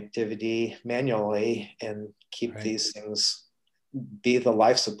that connectivity manually and keep these things, be the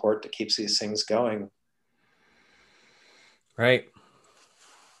life support that keeps these things going. Right.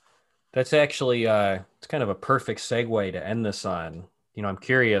 That's actually, it's kind of a perfect segue to end this on. I'm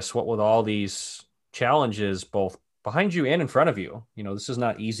curious, what with all these challenges, both behind you and in front of you, this is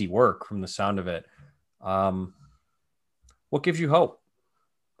not easy work from the sound of it. What gives you hope?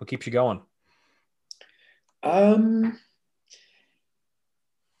 What keeps you going? I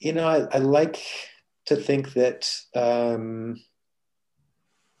like to think that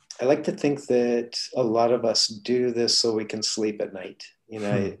a lot of us do this so we can sleep at night.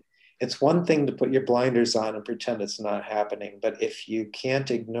 It's one thing to put your blinders on and pretend it's not happening, but if you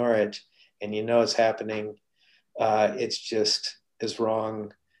can't ignore it and it's happening, it's just as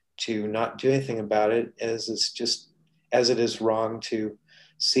wrong to not do anything about it as it is wrong to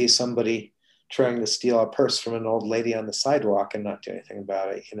see somebody trying to steal a purse from an old lady on the sidewalk and not do anything about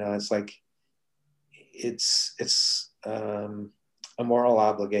it. It's like, it's a moral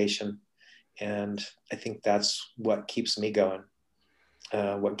obligation. And I think that's what keeps me going.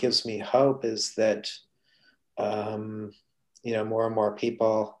 What gives me hope is that, more and more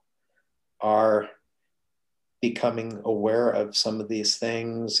people are becoming aware of some of these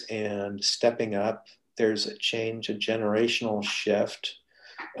things and stepping up. There's a change, a generational shift,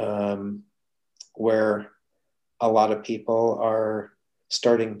 where a lot of people are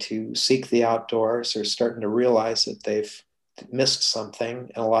starting to seek the outdoors, or starting to realize that they've missed something.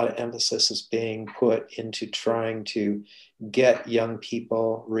 And a lot of emphasis is being put into trying to get young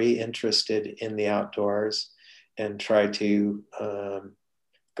people reinterested in the outdoors and try to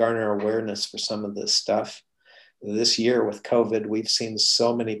garner awareness for some of this stuff. This year with COVID, we've seen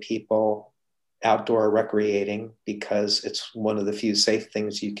so many people outdoor recreating because it's one of the few safe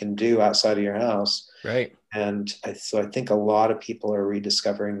things you can do outside of your house. Right. And so I think a lot of people are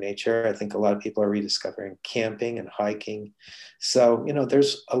rediscovering nature. I think a lot of people are rediscovering camping and hiking. So,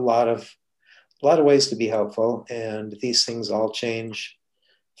 there's a lot of ways to be helpful. And these things all change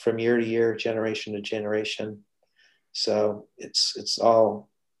from year to year, generation to generation. So it's all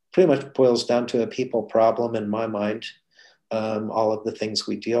pretty much boils down to a people problem in my mind, all of the things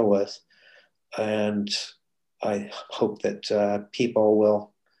we deal with. And I hope that people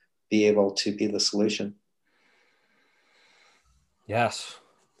will be able to be the solution. Yes.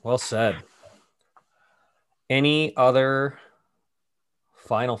 Well said. Any other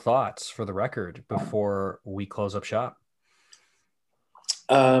final thoughts for the record before we close up shop?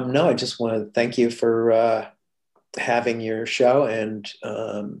 No, I just want to thank you for having your show and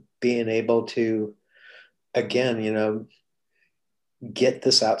being able to, again, get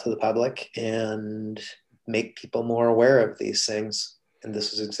this out to the public and make people more aware of these things. And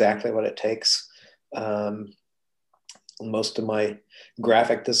this is exactly what it takes. Most of my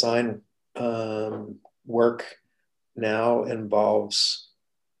graphic design work now involves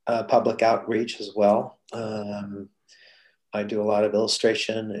public outreach as well. I do a lot of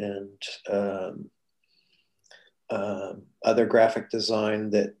illustration and other graphic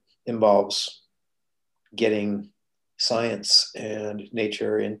design that involves getting science and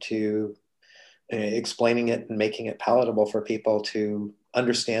nature into explaining it and making it palatable for people to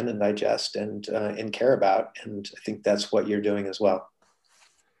understand and digest and care about. And I think that's what you're doing as well.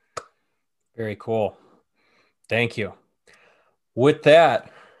 Very cool. Thank you. With that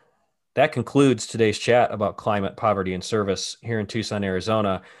concludes today's chat about climate, poverty, and service here in Tucson,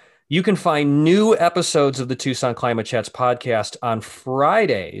 Arizona. You can find new episodes of the Tucson Climate Chats podcast on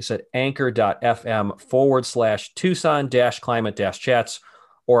Fridays at anchor.fm/Tucson-climate-chats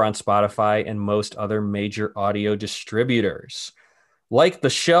or on Spotify and most other major audio distributors. Like the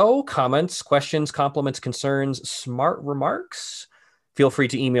show, comments, questions, compliments, concerns, smart remarks, feel free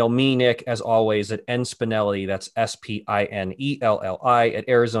to email me, Nick, as always, at nspinelli, that's SPINELLI, at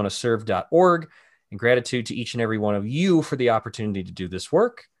arizonaserve.org. And gratitude to each and every one of you for the opportunity to do this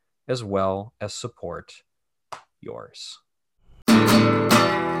work, as well as support yours.